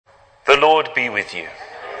The Lord be with you.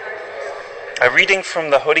 A reading from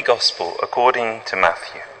the Holy Gospel according to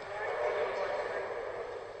Matthew.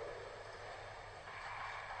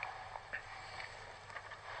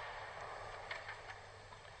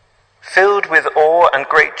 Filled with awe and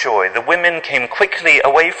great joy, the women came quickly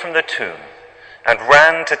away from the tomb and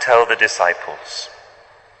ran to tell the disciples.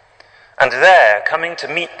 And there, coming to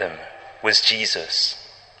meet them, was Jesus.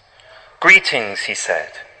 "Greetings," he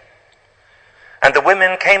said. And the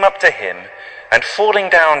women came up to him and, falling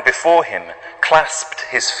down before him, clasped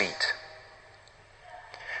his feet.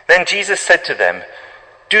 Then Jesus said to them,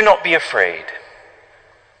 "Do not be afraid.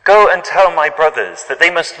 Go and tell my brothers that they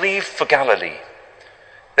must leave for Galilee.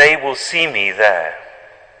 They will see me there."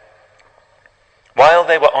 While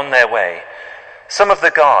they were on their way, some of the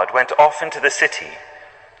guard went off into the city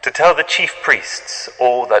to tell the chief priests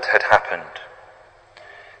all that had happened.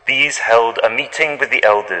 These held a meeting with the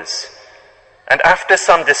elders, and after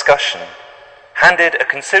some discussion, handed a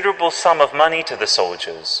considerable sum of money to the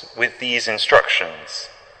soldiers with these instructions: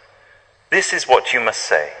 "This is what you must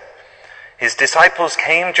say. His disciples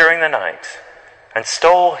came during the night and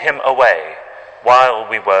stole him away while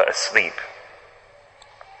we were asleep.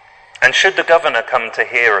 And should the governor come to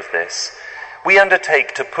hear of this, we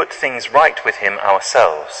undertake to put things right with him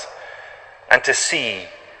ourselves and to see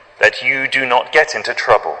that you do not get into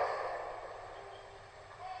trouble."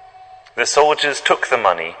 The soldiers took the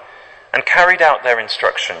money and carried out their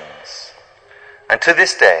instructions. And to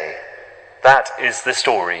this day, that is the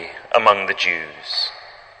story among the Jews.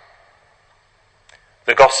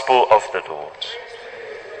 The Gospel of the Lord.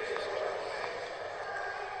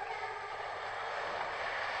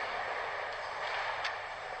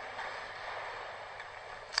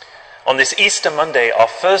 On this Easter Monday, our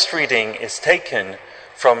first reading is taken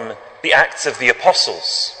from the Acts of the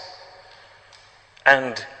Apostles.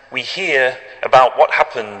 And we hear about what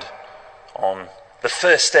happened on the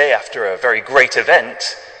first day after a very great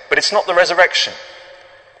event, but it's not the resurrection.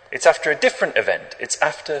 It's after a different event. It's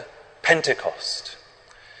after Pentecost.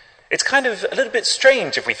 It's kind of a little bit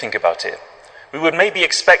strange if we think about it. We would maybe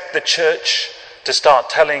expect the church to start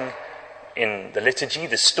telling in the liturgy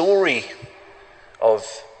the story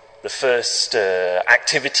of the first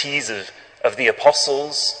activities of the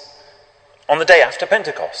apostles on the day after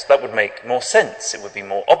Pentecost. That would make more sense. It would be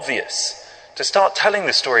more obvious to start telling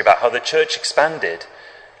the story about how the church expanded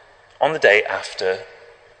on the day after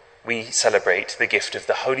we celebrate the gift of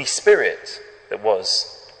the Holy Spirit that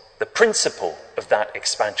was the principle of that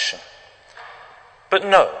expansion. But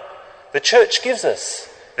no, the church gives us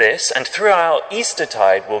this, and throughout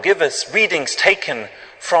Eastertide will give us readings taken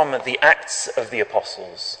from the Acts of the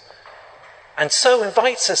Apostles, and so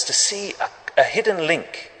invites us to see a hidden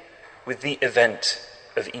link with the event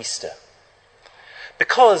of Easter.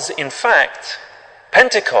 Because, in fact,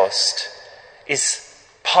 Pentecost is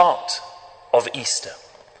part of Easter.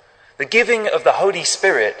 The giving of the Holy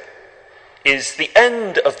Spirit is the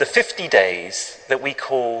end of the 50 days that we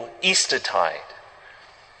call Eastertide.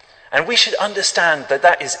 And we should understand that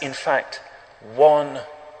that is, in fact, one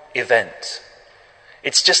event.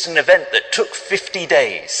 It's just an event that took 50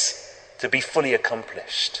 days to be fully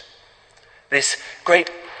accomplished. This great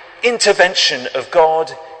intervention of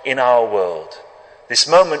God in our world. This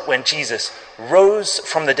moment when Jesus rose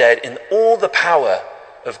from the dead in all the power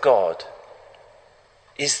of God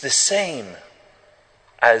is the same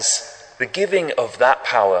as the giving of that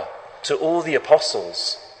power to all the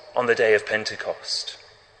apostles on the day of Pentecost.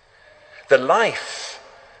 The life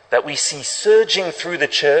that we see surging through the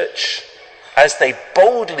church as they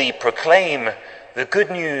boldly proclaim the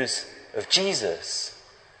good news of Jesus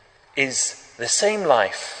is the same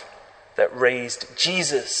life that raised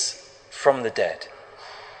Jesus from the dead.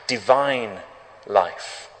 Divine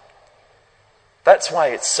life. That's why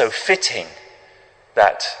it's so fitting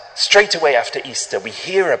that straight away after Easter we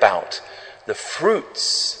hear about the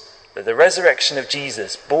fruits that the resurrection of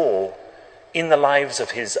Jesus bore in the lives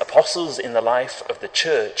of his apostles, in the life of the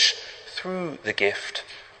church, through the gift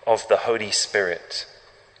of the Holy Spirit.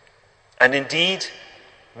 And indeed,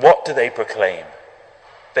 what do they proclaim?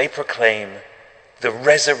 They proclaim the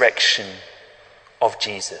resurrection of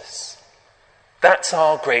Jesus. That's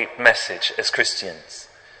our great message as Christians.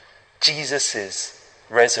 Jesus'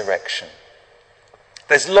 resurrection.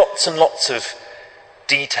 There's lots and lots of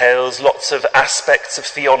details, lots of aspects of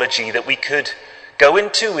theology that we could go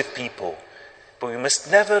into with people, but we must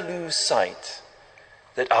never lose sight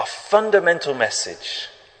that our fundamental message,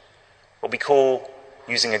 what we call,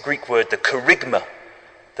 using a Greek word, the kerygma,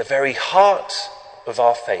 the very heart of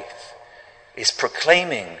our faith, is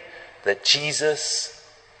proclaiming that Jesus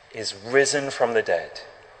is risen from the dead,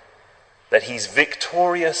 that he's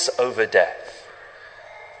victorious over death.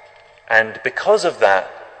 And because of that,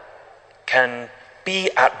 can be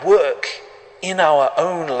at work in our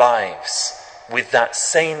own lives with that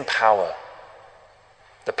same power,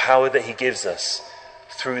 the power that he gives us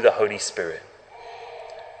through the Holy Spirit.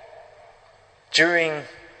 During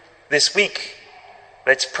this week,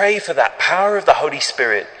 let's pray for that power of the Holy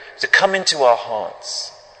Spirit to come into our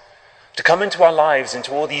hearts, to come into our lives,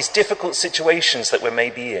 into all these difficult situations that we may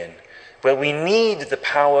be in, where we need the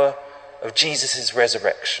power of Jesus'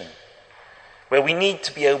 resurrection, where we need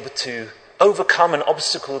to be able to overcome an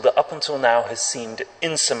obstacle that up until now has seemed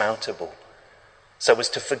insurmountable, so as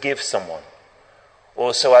to forgive someone,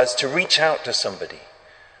 or so as to reach out to somebody,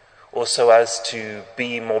 or so as to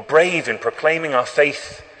be more brave in proclaiming our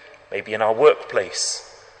faith, maybe in our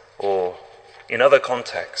workplace or in other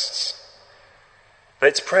contexts.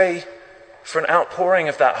 Let's pray for an outpouring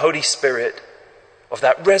of that Holy Spirit, of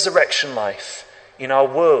that resurrection life in our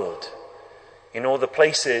world, in all the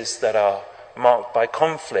places that are marked by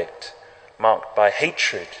conflict, marked by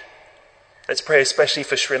hatred. Let's pray especially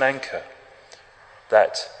for Sri Lanka,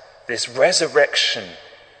 that this resurrection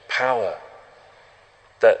power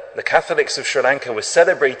that the Catholics of Sri Lanka were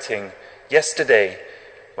celebrating yesterday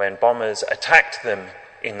when bombers attacked them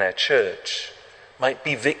in their church might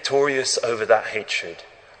be victorious over that hatred,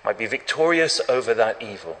 might be victorious over that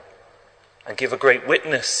evil, and give a great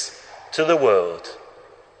witness to the world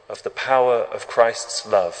of the power of Christ's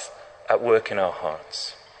love at work in our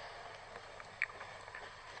hearts.